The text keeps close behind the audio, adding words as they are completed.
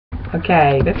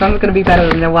Okay, this one's going to be better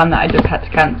than the one that I just had to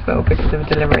cancel because of a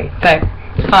delivery. So,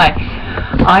 hi,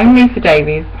 I'm Lisa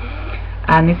Davies,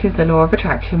 and this is the Law of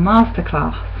Attraction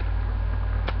Masterclass.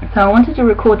 So I wanted to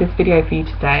record this video for you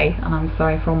today, and I'm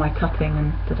sorry for all my cutting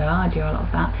and I do a lot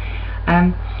of that.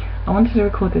 I wanted to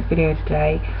record this video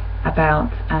today about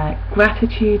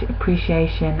gratitude,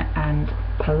 appreciation and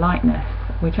politeness,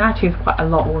 which actually is quite a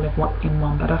lot all in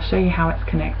one, but I'll show you how it's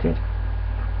connected.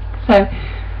 So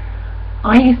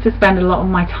I used to spend a lot of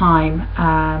my time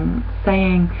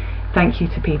saying thank you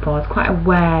to people. I was quite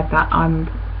aware that I'm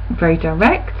very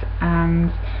direct,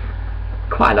 and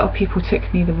quite a lot of people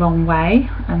took me the wrong way,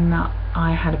 and that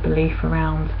I had a belief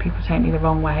around people take me the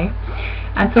wrong way.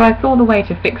 And so I thought the way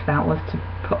to fix that was to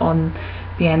put on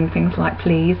the end things like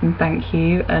please and thank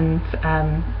you, and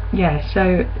yeah,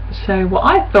 show what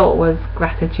I thought was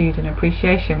gratitude and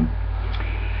appreciation.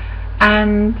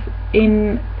 And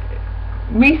in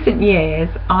recent years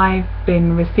I've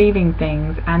been receiving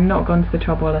things and not gone to the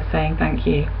trouble of saying thank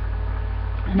you,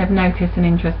 and I've noticed an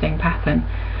interesting pattern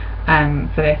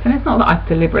for this. And it's not that I've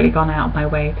deliberately gone out of my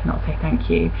way to not say thank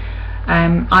you.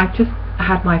 I've just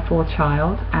had my fourth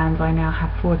child, and I now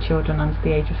have 4 children under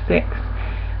the age of 6,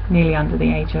 nearly under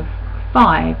the age of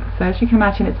 5. So as you can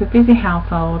imagine, it's a busy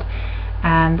household,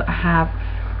 and I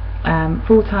have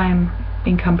full-time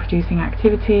income producing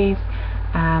activities.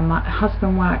 My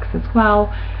husband works as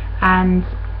well, and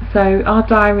so our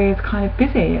diary is kind of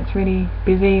busy. It's really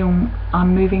busy.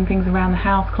 I'm moving things around the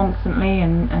house constantly,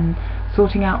 and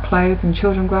sorting out clothes, and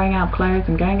children growing out clothes,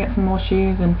 and going to get some more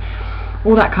shoes and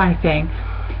all that kind of thing.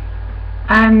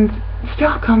 And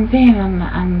stuff comes in,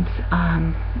 and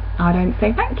I don't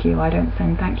say thank you. I don't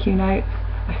send thank you notes.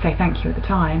 I say thank you at the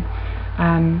time,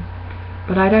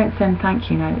 but I don't send thank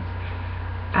you notes.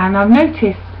 And I've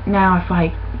noticed now, if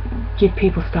I give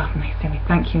people stuff and they send me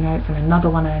thank you notes and another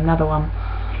one and another one,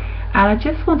 and I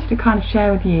just wanted to kind of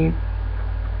share with you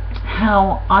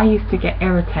how I used to get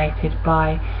irritated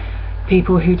by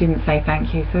people who didn't say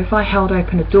thank you. So if I held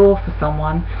open a door for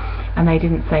someone and they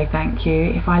didn't say thank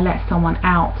you, if I let someone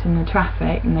out in the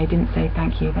traffic and they didn't say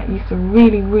thank you, that used to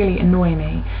really, really annoy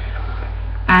me.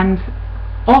 And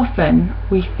often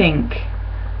we think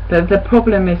that the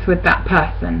problem is with that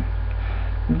person.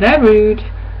 They're rude,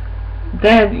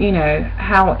 they're, you know,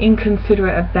 how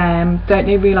inconsiderate of them, don't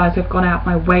they realise I've gone out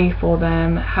my way for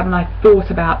them, haven't I thought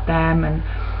about them, and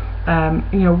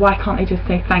you know, why can't they just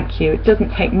say thank you? It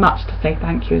doesn't take much to say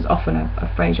thank you is often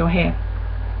a phrase you'll hear.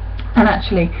 And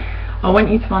actually I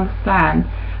want you to understand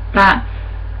that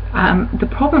the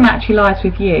problem actually lies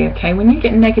with you. Okay, when you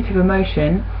get negative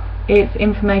emotion, it's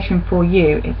information for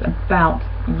you, it's about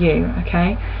you.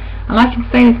 Okay, and I can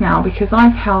say this now because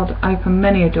I've held open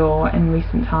many a door in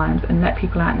recent times and let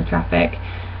people out in the traffic,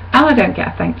 and I don't get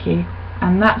a thank you,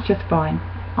 and that's just fine.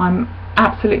 I'm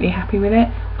absolutely happy with it.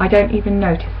 I don't even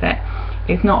notice it.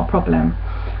 It's not a problem.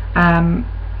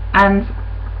 And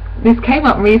this came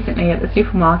up recently at the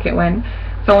supermarket when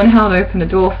someone held open the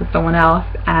door for someone else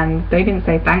and they didn't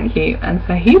say thank you, and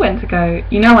so he went to go,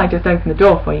 you know, I just opened the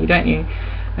door for you, don't you?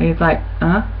 And he's like,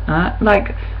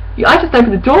 like, I just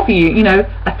opened the door for you, you know,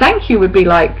 a thank you would be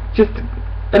like just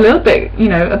a little bit, you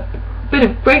know, a bit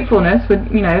of gratefulness would,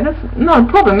 you know, that's not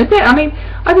a problem, is it? I mean,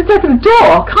 I just opened the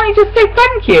door, can't you just say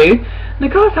thank you? And the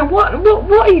guy's like, what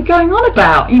are you going on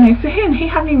about? You know, for him, he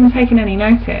hadn't even taken any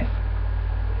notice.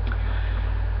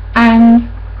 And,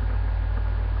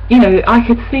 you know, I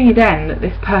could see then that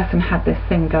this person had this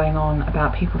thing going on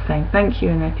about people saying thank you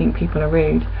and they think people are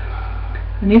rude.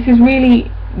 And this is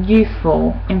really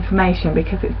useful information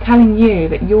because it's telling you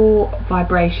that your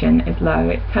vibration is low.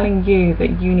 It's telling you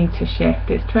that you need to shift.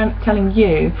 It's telling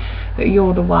you that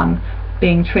you're the one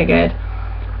being triggered.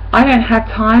 I don't have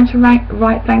time to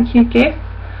write thank you gifts,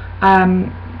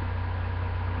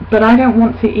 but I don't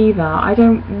want to either. I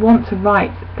don't want to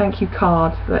write thank you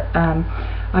cards that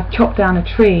I've chopped down a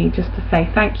tree just to say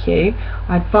thank you.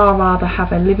 I'd far rather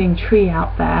have a living tree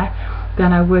out there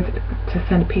than I would to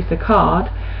send a piece of card.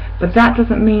 But that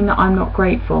doesn't mean that I'm not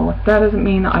grateful. That doesn't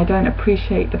mean that I don't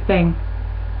appreciate the thing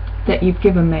that you've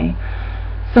given me.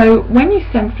 So when you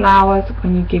send flowers,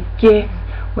 when you give gifts,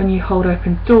 when you hold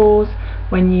open doors,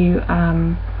 when you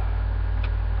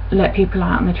let people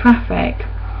out in the traffic,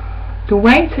 the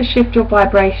way to shift your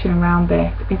vibration around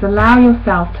this is allow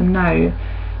yourself to know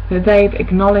that they've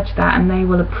acknowledged that and they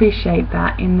will appreciate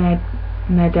that in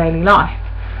their daily life.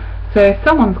 So if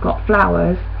someone's got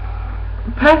flowers,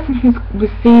 the person who's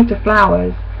received the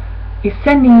flowers is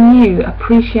sending you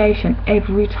appreciation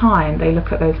every time they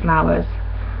look at those flowers.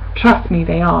 Trust me,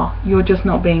 they are. You're just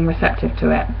not being receptive to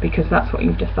it because that's what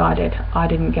you've decided. I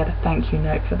didn't get a thank you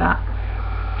note for that.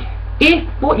 If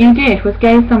what you did was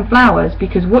gave some flowers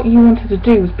because what you wanted to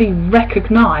do was be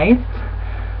recognised,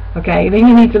 okay, then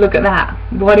you need to look at that.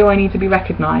 Why do I need to be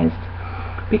recognised?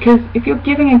 Because if you're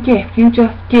giving a gift, you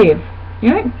just give. You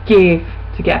don't give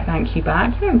to get a thank you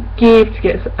back. You don't give to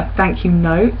get a thank you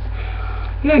note.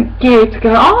 You don't give to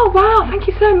go, oh wow, thank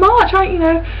you so much.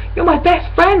 You're my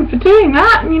best friend for doing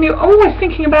that, and you're always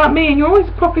thinking about me, and you're always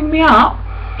propping me up.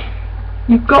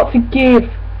 You've got to give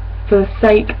for the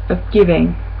sake of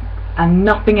giving, and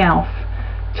nothing else.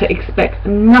 To expect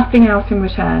nothing else in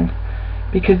return,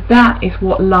 because that is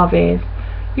what love is.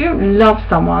 You don't love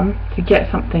someone to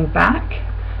get something back.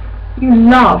 You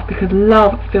love because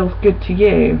love feels good to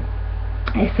you.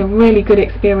 It's a really good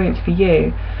experience for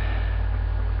you.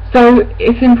 So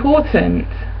it's important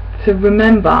to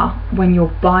remember when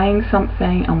you're buying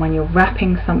something and when you're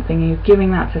wrapping something and you're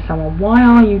giving that to someone, why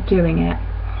are you doing it?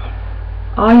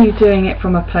 Are you doing it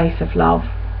from a place of love?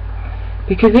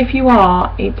 Because if you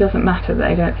are, it doesn't matter that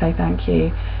they don't say thank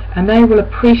you, and they will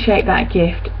appreciate that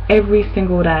gift every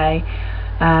single day.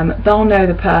 They'll know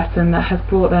the person that has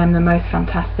brought them the most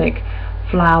fantastic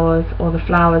flowers, or the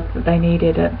flowers that they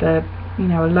needed at the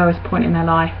lowest point in their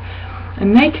life,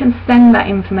 and they can send that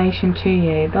information to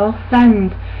you. They'll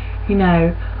send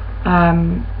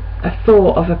a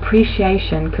thought of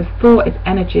appreciation, because thought is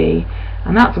energy,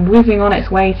 and that's whizzing on its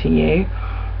way to you.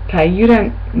 Okay, you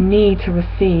don't need to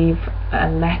receive a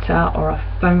letter or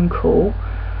a phone call,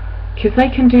 because they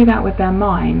can do that with their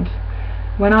mind.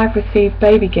 When I've received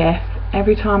baby gifts,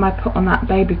 every time I put on that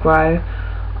baby grow,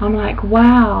 I'm like,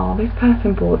 wow, this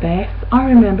person bought this, I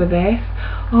remember this,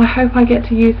 oh, I hope I get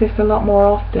to use this a lot more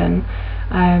often.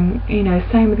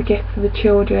 Same with the gifts for the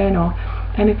children or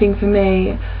anything for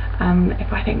me.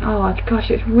 If I think, oh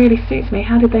gosh, it really suits me,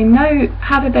 how did they know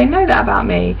that about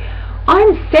me?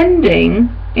 I'm sending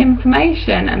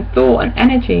information and thought and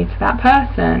energy to that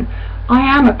person. I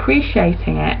am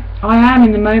appreciating it. I am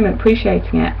in the moment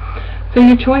appreciating it. So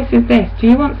your choice is this: do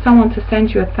you want someone to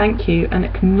send you a thank you and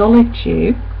acknowledge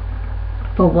you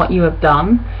for what you have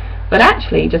done, but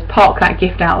actually just park that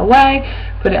gift out of the way,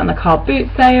 put it on the car boot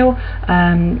sale,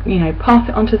 pass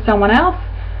it on to someone else?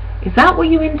 Is that what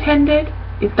you intended?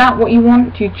 Is that what you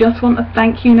want? Do you just want a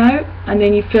thank you note and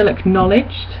then you feel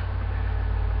acknowledged?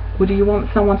 Or do you want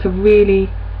someone to really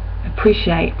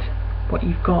appreciate what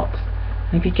you've got?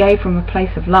 And if you gave from a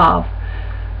place of love,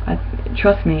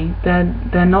 trust me,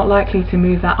 they're not likely to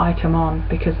move that item on,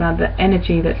 because the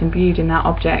energy that's imbued in that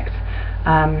object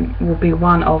will be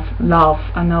one of love,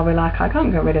 and they'll be like, I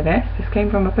can't get rid of this. This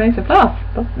came from a place of love.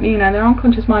 Their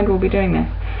unconscious mind will be doing this.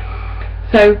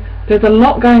 So there's a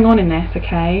lot going on in this.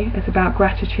 Okay, it's about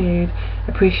gratitude,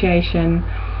 appreciation.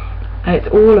 It's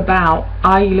all about,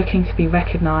 are you looking to be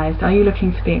recognised? Are you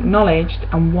looking to be acknowledged?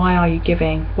 And why are you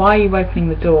giving? Why are you opening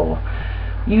the door?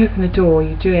 When you open the door,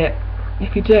 you do it.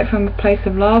 If you do it from a place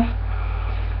of love,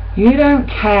 you don't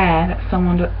care that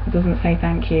someone doesn't say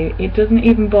thank you. It doesn't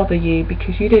even bother you,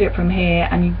 because you did it from here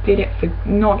and you did it for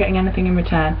not getting anything in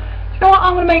return. You know what?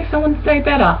 I'm going to make someone's day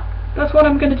better. That's what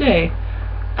I'm going to do.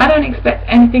 I don't expect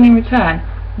anything in return.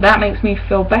 That makes me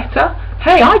feel better.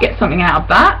 Hey, I get something out of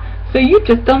that. So you've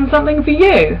just done something for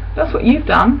you. That's what you've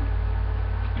done.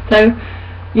 So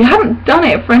you haven't done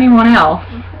it for anyone else.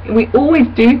 We always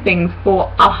do things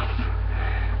for us.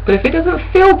 But if it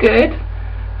doesn't feel good,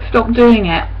 stop doing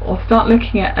it, or start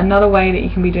looking at another way that you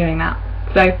can be doing that.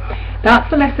 So that's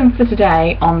the lesson for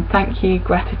today on thank you,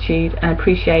 gratitude and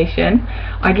appreciation.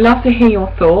 I'd love to hear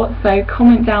your thoughts, so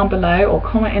comment down below or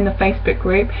comment in the Facebook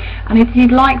group, and if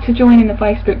you'd like to join in the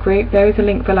Facebook group, there is a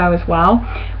link below as well.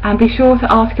 And be sure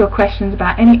to ask your questions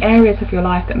about any areas of your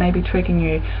life that may be triggering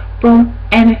you, from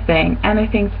anything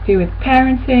to do with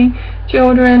parenting,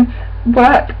 children,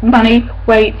 work, money,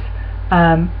 weight,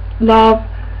 love,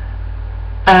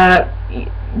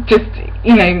 just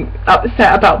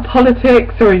upset about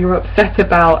politics, or you're upset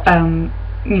about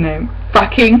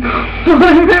fracking,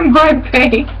 whatever it might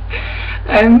be.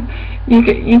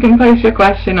 You can post your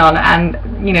question on, and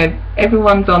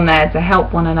everyone's on there to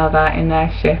help one another in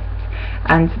their shifts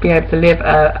and to be able to live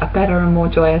a better and more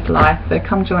joyous life. So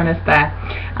come join us there,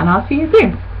 and I'll see you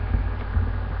soon.